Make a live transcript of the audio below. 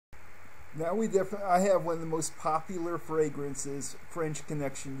Now I have one of the most popular fragrances, French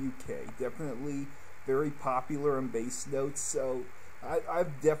Connection UK. Definitely very popular on base notes. So I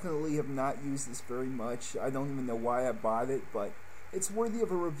definitely have not used this very much. I don't even know why I bought it, but it's worthy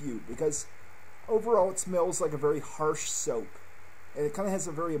of a review because overall it smells like a very harsh soap. And it kind of has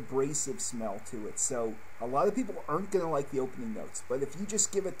a very abrasive smell to it. So a lot of people aren't going to like the opening notes. But if you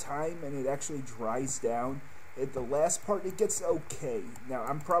just give it time and it actually dries down, at the last part it gets okay. Now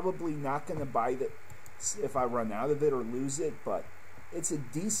I'm probably not going to buy it if I run out of it or lose it, but it's a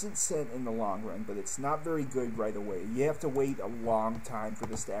decent scent in the long run, but it's not very good right away. You have to wait a long time for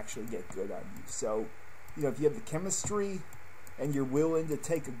this to actually get good on you. So, if you have the chemistry and you're willing to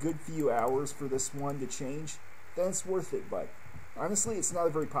take a good few hours for this one to change, then it's worth it. But honestly, it's not a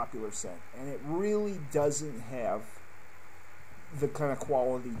very popular scent, and it really doesn't have the kind of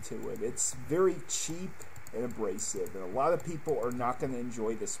quality to it. It's very cheap and abrasive, and a lot of people are not going to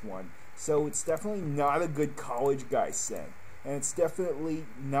enjoy this one. So it's definitely not a good college guy scent, and it's definitely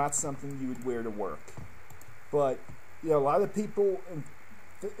not something you would wear to work. But a lot of people in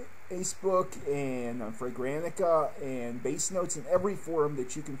Facebook and on Fragrantica and Base Notes and every forum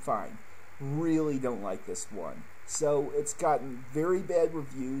that you can find really don't like this one. So it's gotten very bad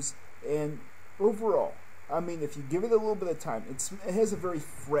reviews, and overall, I mean, if you give it a little bit of time, it has a very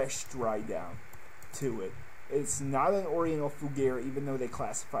fresh dry down to it. It's not an Oriental Fougere, even though they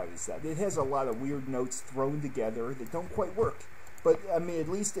classify it as that. It has a lot of weird notes thrown together that don't quite work. But, I mean, at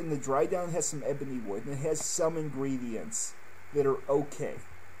least in the dry down, it has some ebony wood, and it has some ingredients that are okay.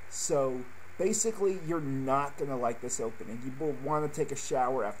 So, basically, you're not going to like this opening. You will want to take a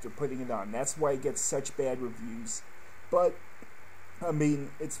shower after putting it on. That's why it gets such bad reviews. But, I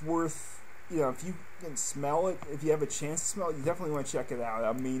mean, it's worth, if you can smell it, if you have a chance to smell it, you definitely want to check it out.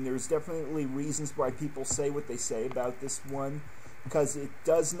 I mean, there's definitely reasons why people say what they say about this one, because it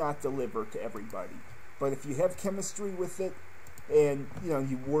does not deliver to everybody. But if you have chemistry with it, and,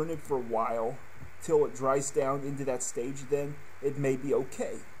 you worn it for a while, till it dries down into that stage, then it may be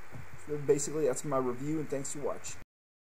okay. So basically, that's my review, and thanks for watching.